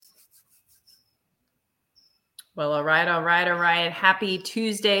Well, all right, all right, all right. Happy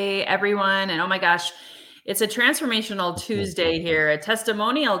Tuesday, everyone. And oh my gosh, it's a transformational Tuesday here, a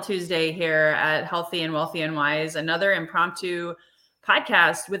testimonial Tuesday here at Healthy and Wealthy and Wise, another impromptu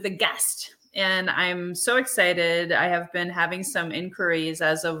podcast with a guest. And I'm so excited. I have been having some inquiries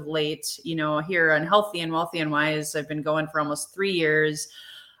as of late, here on Healthy and Wealthy and Wise. I've been going for almost 3 years.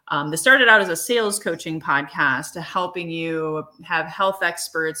 This started out as a sales coaching podcast, helping you have health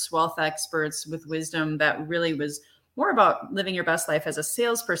experts, wealth experts with wisdom that really was more about living your best life as a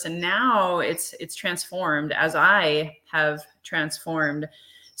salesperson. Now it's transformed as I have transformed.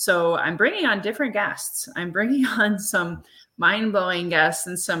 So I'm bringing on different guests. I'm bringing on some mind-blowing guests,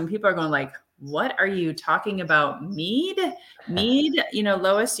 and some people are going like, what are you talking about? Mead?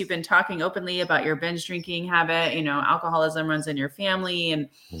 Lois, you've been talking openly about your binge drinking habit. Alcoholism runs in your family. And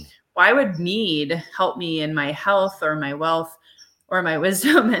why would mead help me in my health or my wealth or my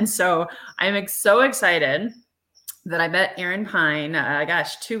wisdom? And so I'm so excited that I met Aaron Pine,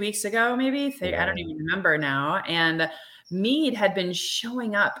 2 weeks ago, maybe. I don't even remember now. And mead had been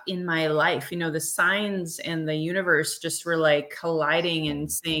showing up in my life. The signs in the universe just were like colliding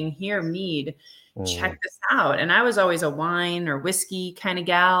and saying, here, mead, check this out. And I was always a wine or whiskey kind of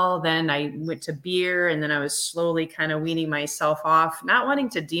gal. Then I went to beer, and then I was slowly kind of weaning myself off, not wanting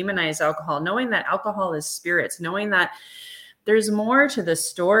to demonize alcohol, knowing that alcohol is spirits, knowing that there's more to the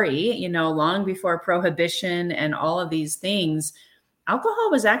story. Long before prohibition and all of these things, alcohol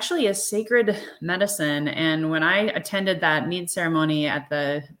was actually a sacred medicine. And when I attended that mead ceremony at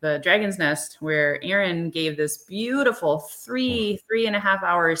the Dragon's Nest, where Aaron gave this beautiful 3.5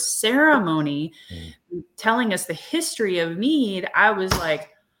 hour ceremony telling us the history of mead, I was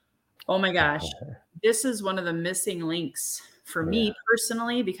like, oh my gosh, this is one of the missing links for me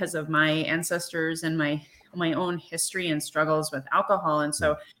personally, because of my ancestors and my own history and struggles with alcohol. And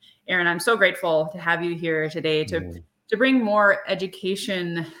so, Aaron, I'm so grateful to have you here today to bring more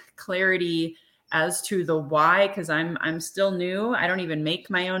education, clarity as to the why, because I'm still new. I don't even make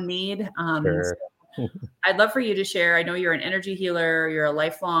my own mead. Sure. So I'd love for you to share. I know you're an energy healer, you're a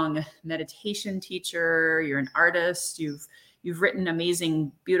lifelong meditation teacher, you're an artist, you've written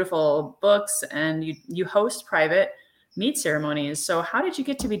amazing, beautiful books, and you host private mead ceremonies. So how did you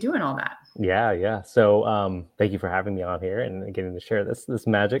get to be doing all that? Yeah. So thank you for having me on here and getting to share this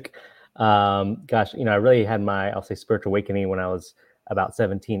magic. I really had I'll say spiritual awakening when I was about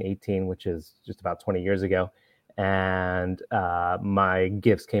 17, 18, which is just about 20 years ago. And my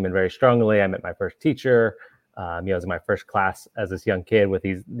gifts came in very strongly. I met my first teacher. It was my first class as this young kid with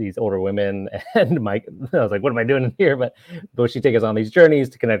these older women, and I was like, what am I doing in here? But she'd take us on these journeys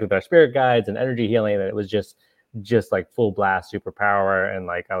to connect with our spirit guides and energy healing. And it was just like full blast superpower. And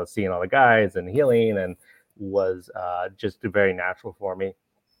like I was seeing all the guides and healing, and was just very natural for me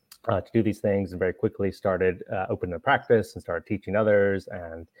to do these things, and very quickly started opening a practice and started teaching others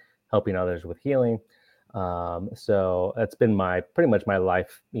and helping others with healing. So that's been pretty much my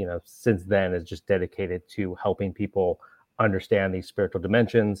life, since then, is just dedicated to helping people understand these spiritual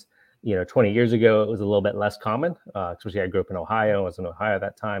dimensions. 20 years ago, it was a little bit less common, especially I grew up in Ohio. I was in Ohio at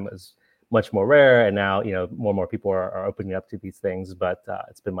that time. It was much more rare. And now, more and more people are opening up to these things, but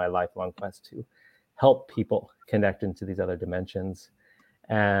it's been my lifelong quest to help people connect into these other dimensions.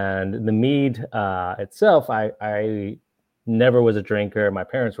 And the mead itself, I never was a drinker. My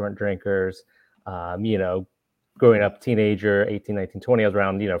parents weren't drinkers. Growing up, teenager, 18, 19, 20, I was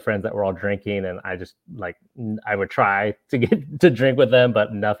around, friends that were all drinking. And I just I would try to get to drink with them,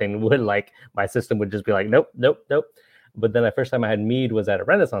 but nothing would my system would just be like, nope. But then the first time I had mead was at a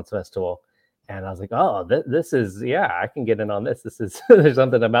Renaissance festival. And I was like, oh, this is, I can get in on this. This is, there's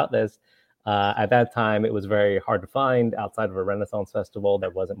something about this. At that time, it was very hard to find outside of a Renaissance festival.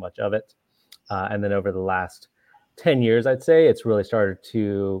 There wasn't much of it. And then over the last 10 years, I'd say, it's really started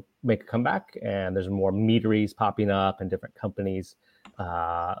to make a comeback. And there's more meaderies popping up and different companies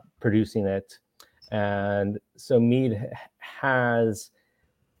producing it. And so mead has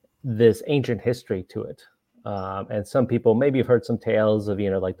this ancient history to it. And some people maybe have heard some tales of,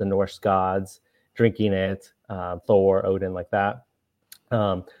 like the Norse gods drinking it, Thor, Odin, like that.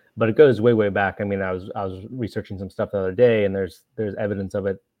 But it goes way, way back. I mean, I was researching some stuff the other day, and there's evidence of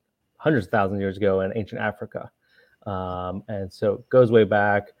it hundreds of thousands of years ago in ancient Africa. And so it goes way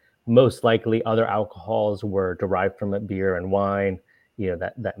back. Most likely other alcohols were derived from it, beer and wine,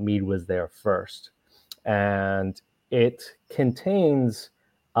 that mead was there first. And it contains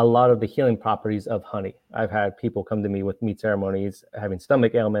a lot of the healing properties of honey. I've had people come to me with mead ceremonies having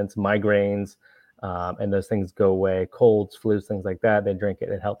stomach ailments, migraines, and those things go away, colds, flus, things like that. They drink it.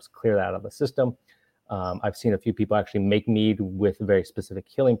 It helps clear that out of the system. I've seen a few people actually make mead with very specific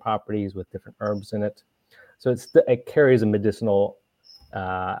healing properties with different herbs in it. So it carries a medicinal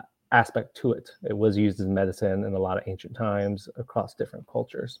aspect to it. It was used as medicine in a lot of ancient times across different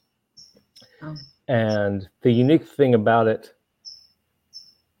cultures. Oh. And the unique thing about it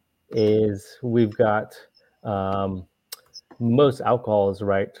is we've got most alcohols,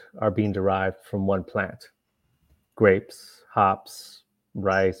 right, are being derived from one plant: grapes, hops,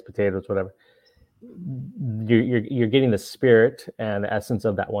 rice, potatoes, whatever. You're getting the spirit and the essence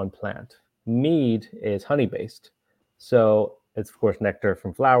of that one plant. Mead is honey based, so it's of course nectar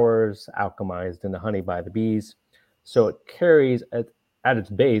from flowers alchemized into honey by the bees. So it carries at its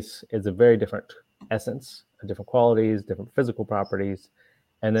base is a very different essence, different qualities, different physical properties,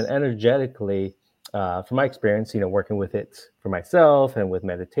 and then energetically, from my experience, working with it for myself and with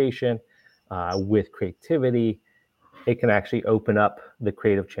meditation, with creativity, it can actually open up the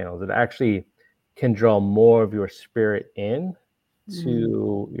creative channels. It actually can draw more of your spirit in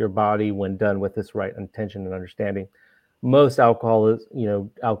to your body when done with this right intention and understanding. Most alcohols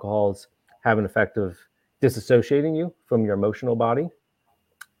have an effect of disassociating you from your emotional body,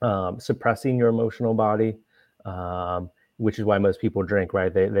 suppressing your emotional body, which is why most people drink,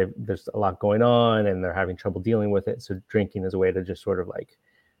 right? There's a lot going on and they're having trouble dealing with it. So drinking is a way to just sort of like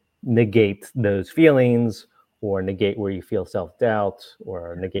negate those feelings, or negate where you feel self-doubt,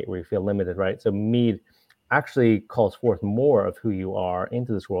 or negate where you feel limited, right? So mead actually calls forth more of who you are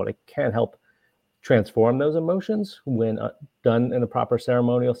into this world. It can help transform those emotions when done in a proper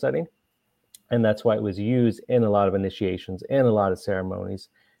ceremonial setting. And that's why it was used in a lot of initiations and a lot of ceremonies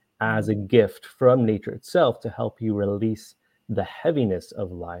as a gift from nature itself to help you release the heaviness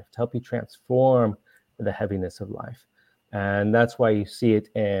of life, to help you transform the heaviness of life. And that's why you see it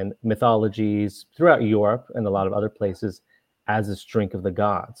in mythologies throughout Europe and a lot of other places as this drink of the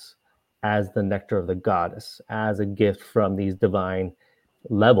gods, as the nectar of the goddess, as a gift from these divine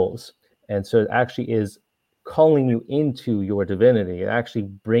levels. And so it actually is calling you into your divinity. It actually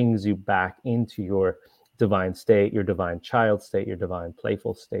brings you back into your divine state, your divine child state, your divine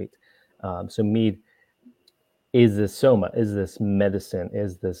playful state. So mead is this soma, is this medicine,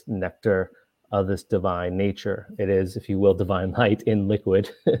 is this nectar of this divine nature. It is, if you will, divine light in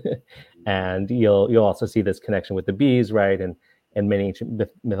liquid. And you'll also see this connection with the bees, right? And in many ancient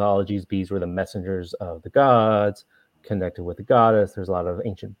mythologies, bees were the messengers of the gods, connected with the goddess. There's a lot of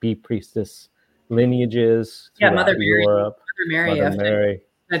ancient bee priestess lineages throughout Europe. Mother Mary,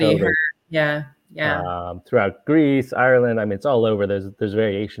 study her. Yeah. Throughout Greece, Ireland. I mean, it's all over. There's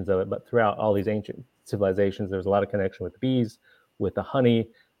variations of it, but throughout all these ancient civilizations, there's a lot of connection with the bees, with the honey,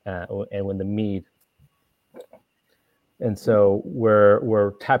 and with the mead. And so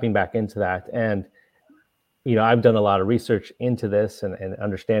we're tapping back into that. And I've done a lot of research into this and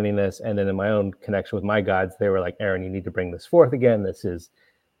understanding this. And then in my own connection with my guides, they were like, Aaron, you need to bring this forth again. This is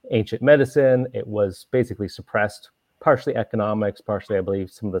ancient medicine. It was basically suppressed, partially economics, partially, I believe,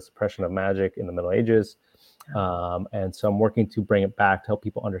 some of the suppression of magic in the Middle Ages. And so I'm working to bring it back to help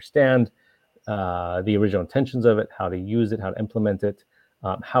people understand the original intentions of it, how to use it, how to implement it,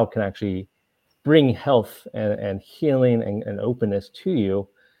 how it can actually bring health and healing and openness to you,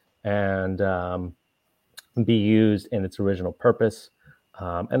 and be used in its original purpose.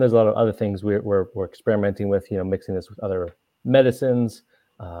 And there's a lot of other things we're experimenting with, mixing this with other medicines,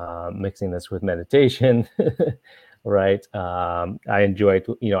 mixing this with meditation, right? I enjoy it.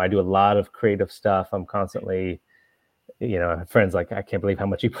 I do a lot of creative stuff. I'm constantly, friends like, I can't believe how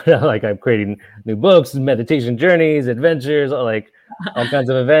much you put out. Like, I'm creating new books, meditation journeys, adventures, like all kinds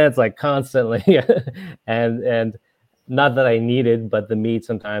of events, like constantly. and not that I needed, but the mead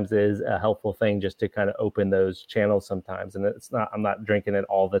sometimes is a helpful thing just to kind of open those channels sometimes. And I'm not drinking it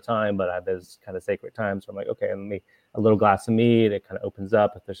all the time, but I have those kind of sacred times where I'm like, okay, let me a little glass of mead. It kind of opens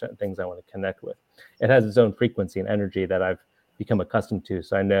up if there's certain things I want to connect with. It has its own frequency and energy that I've become accustomed to.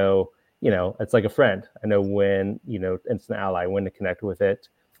 So I know, it's like a friend. I know when, it's an ally, when to connect with it,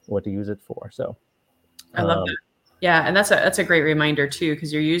 what to use it for. So I love that. Yeah. And that's a great reminder too,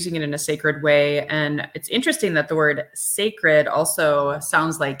 because you're using it in a sacred way. And it's interesting that the word sacred also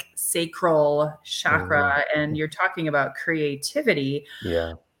sounds like sacral chakra, and you're talking about creativity.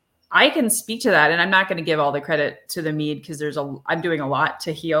 Yeah. I can speak to that, and I'm not going to give all the credit to the mead, because I'm doing a lot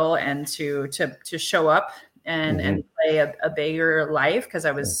to heal and to show up and play a bigger life, because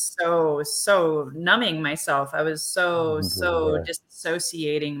I was so numbing myself. I was so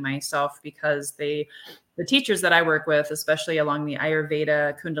disassociating myself, because the teachers that I work with, especially along the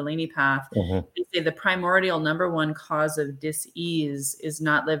Ayurveda Kundalini path, they say the primordial number one cause of dis-ease is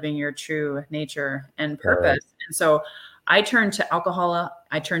not living your true nature and purpose. And so I turned to alcohol.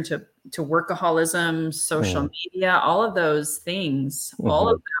 I turned to workaholism, social Mm-hmm. media, all of those things. All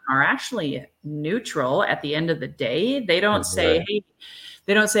of Mm-hmm. them are actually neutral at the end of the day. Right. They don't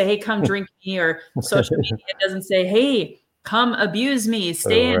say, hey, come drink me, or social media doesn't say, hey, come abuse me,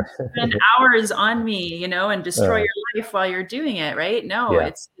 stay and Right. spend hours on me, and destroy Uh, your life while you're doing it, right? No, yeah.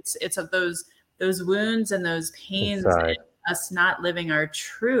 it's of those wounds and those pains Inside. and us not living our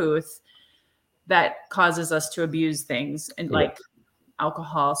truth that causes us to abuse things and Yeah. like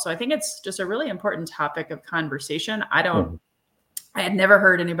alcohol. So I think it's just a really important topic of conversation. I had never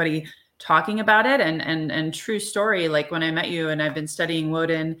heard anybody talking about it, and true story, like when I met you and I've been studying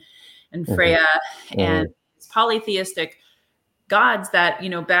Woden and Mm-hmm. Freya and Mm-hmm. polytheistic gods that,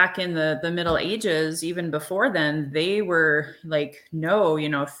 back in the Middle Ages, even before then, they were like, no,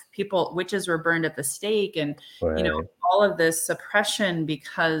 people, witches were burned at the stake, and Right. all of this suppression,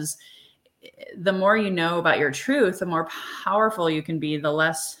 because the more you know about your truth, the more powerful you can be, the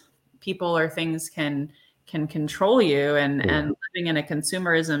less people or things can control you. Yeah. And living in a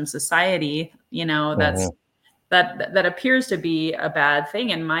consumerism society, Mm-hmm. that appears to be a bad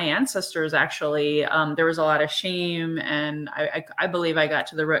thing. And my ancestors actually, there was a lot of shame, and I believe I got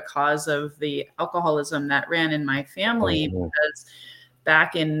to the root cause of the alcoholism that ran in my family, Mm-hmm. because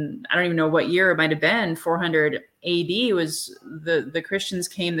back in, I don't even know what year it might have been, 400 AD, was the Christians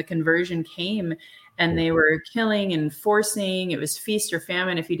came, the conversion came, and they Mm-hmm. were killing and forcing. It was feast or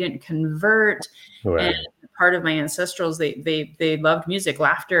famine if you didn't convert. And Right. part of my ancestrals, they loved music,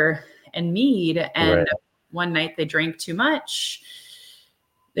 laughter, and mead. And Right. one night they drank too much.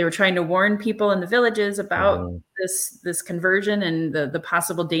 They were trying to warn people in the villages about Mm-hmm. this conversion and the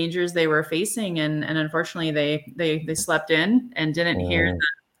possible dangers they were facing, and unfortunately they slept in and didn't hear Mm-hmm.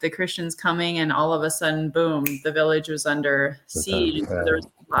 the Christians coming, and all of a sudden, boom, the village was under Good time. siege. So there was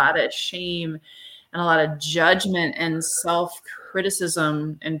a lot of shame and a lot of judgment and self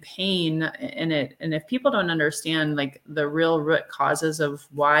criticism and pain in it. And if people don't understand like the real root causes of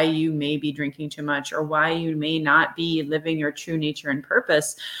why you may be drinking too much or why you may not be living your true nature and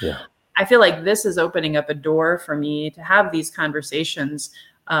purpose, Yeah. I feel like this is opening up a door for me to have these conversations.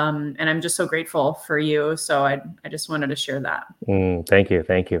 And I'm just so grateful for you. So I just wanted to share that. Thank you.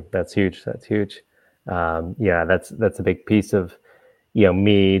 Thank you. That's huge. That's huge. Yeah, that's a big piece of,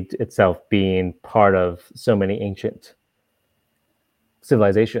 mead itself being part of so many ancient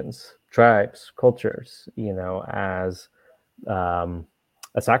civilizations, tribes, cultures, as um,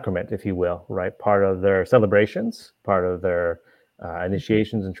 a sacrament, if you will, right? Part of their celebrations, part of their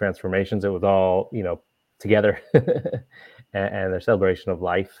initiations and transformations. It was all, together, and their celebration of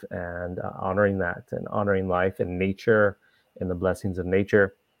life and honoring that and honoring life and nature and the blessings of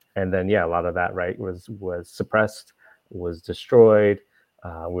nature. And then, yeah, a lot of that, right, was suppressed, was destroyed.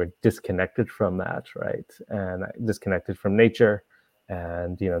 We're disconnected from that, right, and disconnected from nature,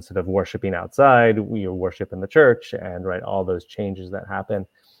 and instead of worshiping outside, we worship in the church, and right, all those changes that happen.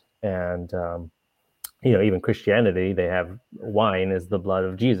 And even Christianity, they have wine is the blood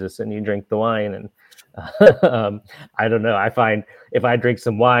of Jesus, and you drink the wine. And I don't know, I find if I drink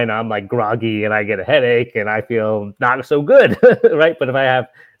some wine, I'm like groggy and I get a headache and I feel not so good. Right, but if I have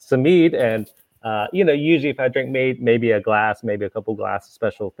some mead, and usually if I drink mead, maybe a glass, maybe a couple glasses,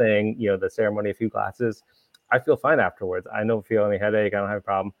 special thing, the ceremony, a few glasses, I feel fine afterwards. I don't feel any headache. I don't have a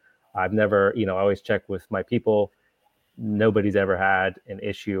problem. I've never, I always check with my people. Nobody's ever had an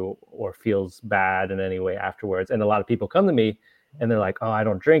issue or feels bad in any way afterwards. And a lot of people come to me and they're like, "Oh, I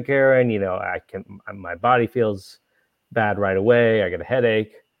don't drink, Aaron. My body feels bad right away. I get a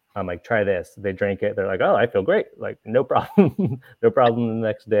headache." I'm like, "Try this." They drink it. They're like, "Oh, I feel great. Like, no problem, no problem the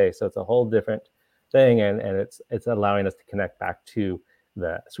next day." So it's a whole different thing. And it's allowing us to connect back to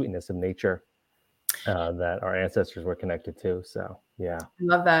the sweetness of nature that our ancestors were connected to. So yeah, I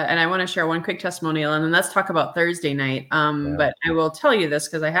love that. And I want to share one quick testimonial, and then let's talk about Thursday night. yeah, But I will tell you this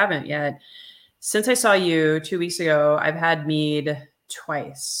because I haven't yet. Since I saw you 2 weeks ago, I've had mead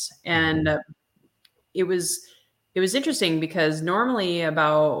twice. And mm-hmm. it was interesting because normally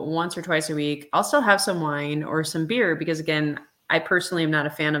about once or twice a week, I'll still have some wine or some beer because, again, I personally am not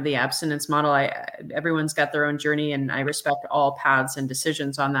a fan of the abstinence model. Everyone's got their own journey, and I respect all paths and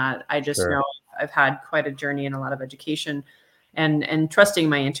decisions on that. I just know Sure, I've had quite a journey and a lot of education, and trusting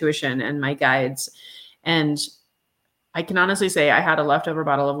my intuition and my guides. And I can honestly say I had a leftover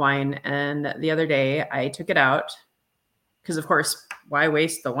bottle of wine, and the other day I took it out because, of course, why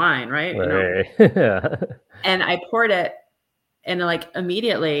waste the wine, right? right, yeah. And I poured it, and like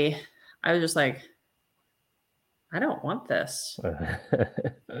immediately I was just like, I don't want this.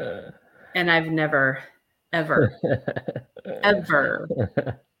 And I've never, ever, ever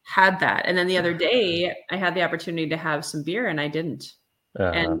had that. And then the other day, I had the opportunity to have some beer and I didn't. Uh,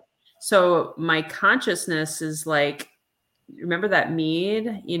 And so my consciousness is like, remember that mead,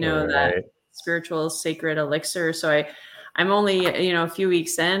 that right. spiritual sacred elixir. So I'm only, a few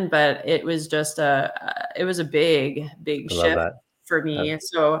weeks in, but it was just it was a big, big I love shift that. for me.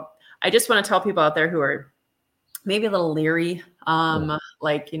 So I just want to tell people out there who are maybe a little leery.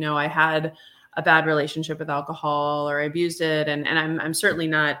 I had a bad relationship with alcohol or I abused it. And I'm certainly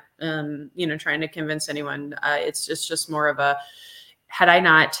not, trying to convince anyone. It's just more of a, had I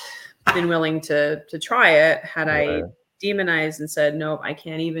not been willing to try it, had I Right. demonized and said, nope, I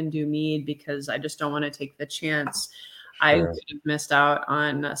can't even do mead because I just don't want to take the chance. I Sure. could have missed out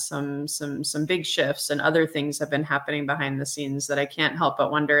on some big shifts, and other things have been happening behind the scenes that I can't help but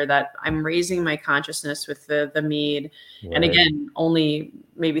wonder that I'm raising my consciousness with the mead. And Right. again, only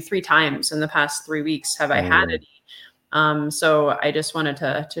maybe 3 times in the past 3 weeks have I had Mm. it. So I just wanted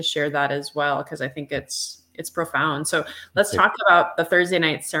to share that as well because I think it's profound. So let's Big. talk about the Thursday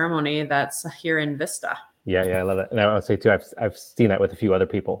night ceremony that's here in Vista. Yeah, yeah, I love it. And I would say too, I've seen that with a few other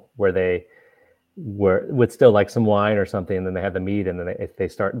people where they were would still like some wine or something, and then they had the meat, and then if they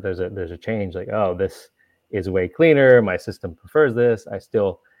start, there's a change, like, oh, this is way cleaner. My system prefers this. I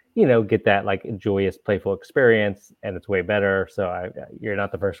still, get that like joyous, playful experience, and it's way better. So you're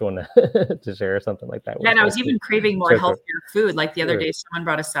not the first one to share something like that Yeah, with. and I So was even craving more so healthier food. Like the other sure. day, someone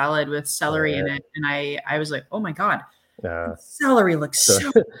brought a salad with celery in Uh, it, and I was like, oh my God, uh, celery looks so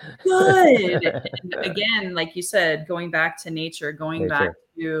so good. And again, like you said, going back to nature, going back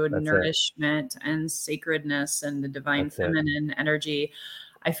nature. to That's it. nourishment and sacredness and the divine That's it. feminine energy.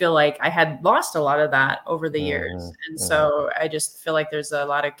 I feel like I had lost a lot of that over the years. Hmm. And Hmm. so I just feel like there's a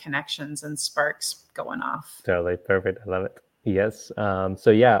lot of connections and sparks going off. Totally perfect. I love it. Yes.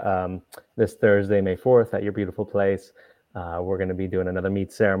 So yeah, this Thursday, May 4th, at your beautiful place, we're going to be doing another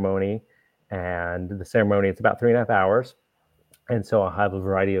mead ceremony, and the ceremony, it's about 3.5 hours. And so I'll have a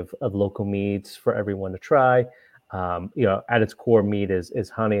variety of local meads for everyone to try. At its core, mead is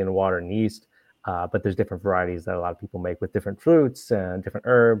honey and water and yeast, but there's different varieties that a lot of people make with different fruits and different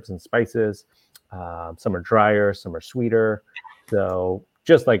herbs and spices. Some are drier, some are sweeter. So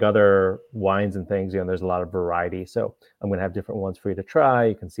just like other wines and things, there's a lot of variety. So I'm going to have different ones for you to try.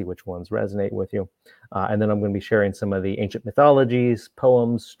 You can see which ones resonate with you. And then I'm going to be sharing some of the ancient mythologies,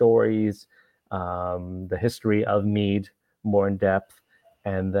 poems, stories, the history of mead more in depth,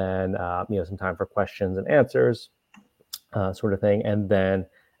 and then some time for questions and answers, sort of thing. And then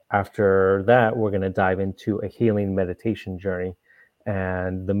after that, we're going to dive into a healing meditation journey,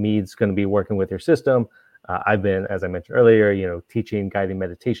 and the mead's going to be working with your system. I've been, as I mentioned earlier, teaching guided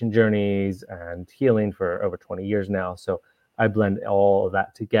meditation journeys and healing for over 20 years now. So I blend all of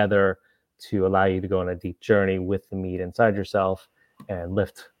that together to allow you to go on a deep journey with the mead inside yourself and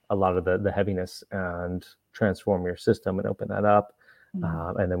lift a lot of the heaviness and transform your system and open that up.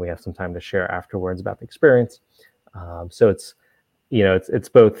 And then we have some time to share afterwards about the experience. So it's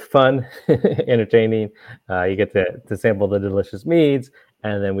both fun, entertaining. You get to sample the delicious meads,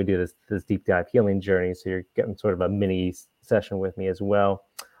 and then we do this deep dive healing journey. So you're getting sort of a mini session with me as well.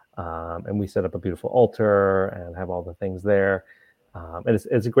 And we set up a beautiful altar and have all the things there. And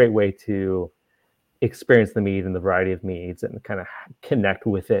it's a great way to experience the mead and the variety of meads and kind of connect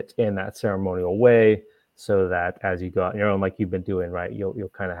with it in that ceremonial way, so that as you go out on your own, like you've been doing, right, you'll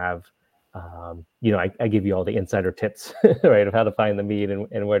kind of have I give you all the insider tips, right, of how to find the mead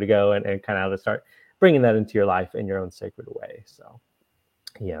and where to go, and kind of how to start bringing that into your life in your own sacred way. So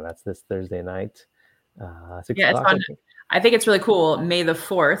yeah, that's this Thursday night, six Yeah, it's o'clock fun. I think. I think it's really cool. May the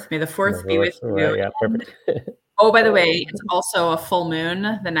 4th. May the 4th be with you. Right, yeah, perfect. Oh, by the way, it's also a full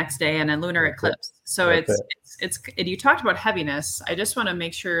moon the next day and a lunar That's it. eclipse. So That's it. and you talked about heaviness. I just want to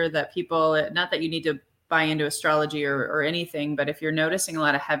make sure that people, not that you need to buy into astrology or anything, but if you're noticing a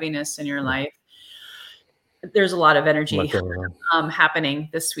lot of heaviness in your life, there's a lot of What energy goes on? happening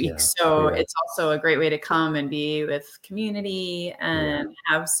this week. Yeah, So yeah, it's also a great way to come and be with community yeah. and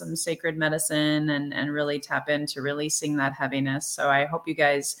have some sacred medicine and really tap into releasing that heaviness. So I hope you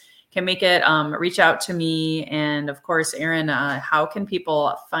guys can make it. Reach out to me. And of course, Aaron, how can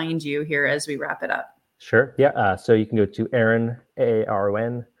people find you here as we wrap it up? Sure. Yeah. So you can go to Aaron,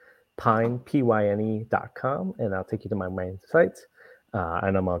 Aaron, Pine, Pyne.com, and I'll take you to my main site.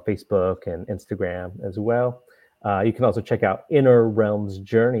 And I'm on Facebook and Instagram as well. You can also check out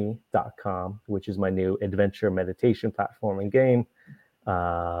innerrealmsjourney.com, which is my new adventure meditation platform and game.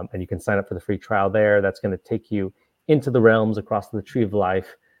 And you can sign up for the free trial there. That's going to take you into the realms across the tree of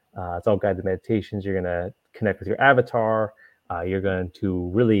life. It's all guided meditations. You're going to connect with your avatar. You're going to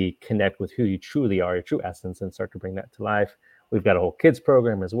really connect with who you truly are, your true essence, and start to bring that to life. We've got a whole kids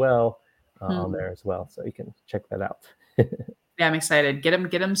program as well on Hmm. there as well. So you can check that out. Yeah, I'm excited.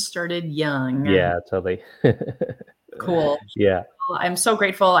 Get them started young. Yeah, totally. Cool. Yeah. Well, I'm so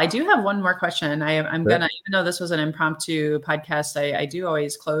grateful. I do have one more question. I'm Sure. gonna, even though this was an impromptu podcast, I do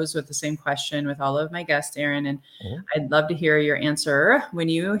always close with the same question with all of my guests, Aaron, and Mhm. I'd love to hear your answer when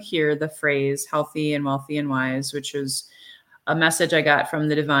you hear the phrase "healthy and wealthy and wise," which is a message I got from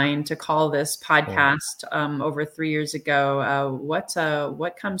the divine to call this Mm. podcast over 3 years ago.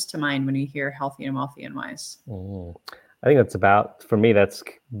 What comes to mind when you hear "healthy and wealthy and wise"? Mm. I think that's about, for me, that's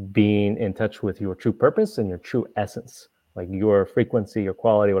being in touch with your true purpose and your true essence, like your frequency, your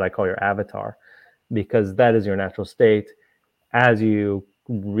quality, what I call your avatar, because that is your natural state. As you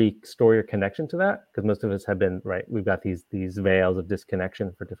restore your connection to that, because most of us have been, right, we've got these veils of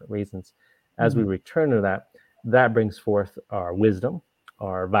disconnection for different reasons. As we Mhm. return to that, that brings forth our wisdom,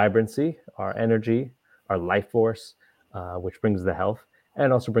 our vibrancy, our energy, our life force, which brings the health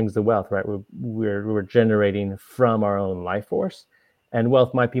and also brings the wealth, right? We're generating from our own life force, and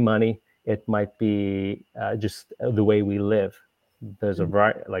wealth might be money, it might be just the way we live. There's a Mhm.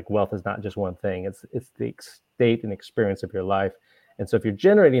 variety, like wealth is not just one thing, it's the state and experience of your life. And so if you're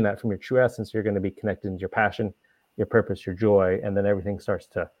generating that from your true essence, you're going to be connected to your passion, your purpose, your joy, and then everything starts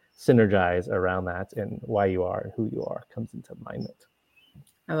to synergize around that, and why you are and who you are comes into alignment.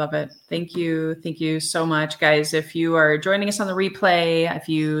 I love it. Thank you. Thank you so much, guys. If you are joining us on the replay, if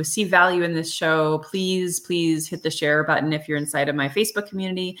you see value in this show, please hit the share button if you're inside of my Facebook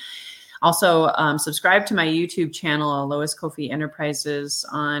community. Also, subscribe to my YouTube channel, Lois Kofi Enterprises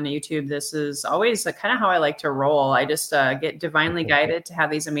on YouTube. This is always kind of how I like to roll. I just get divinely guided to have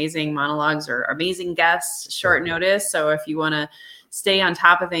these amazing monologues or amazing guests, short notice. So if you want to stay on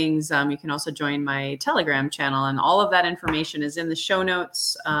top of things, you can also join my Telegram channel. And all of that information is in the show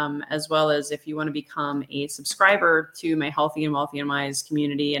notes, as well as if you want to become a subscriber to my Healthy and Wealthy and Wise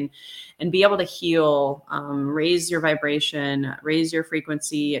community and be able to heal, raise your vibration, raise your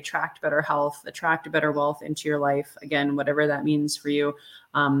frequency, attract better health, attract better wealth into your life. Again, whatever that means for you,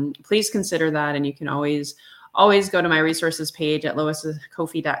 please consider that. And you can always go to my resources page at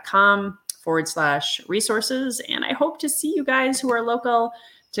loiskofi.com/resources. And I hope to see you guys who are local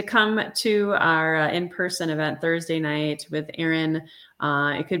to come to our in-person event Thursday night with Aaron.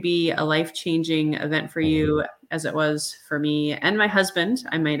 It could be a life-changing event for you, as it was for me and my husband.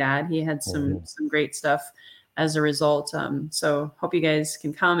 I might add, he had some great stuff as a result. So hope you guys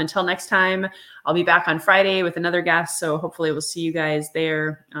can come. Until next time, I'll be back on Friday with another guest. So hopefully we'll see you guys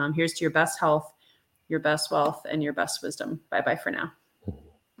there. Here's to your best health, your best wealth, and your best wisdom. Bye-bye for now.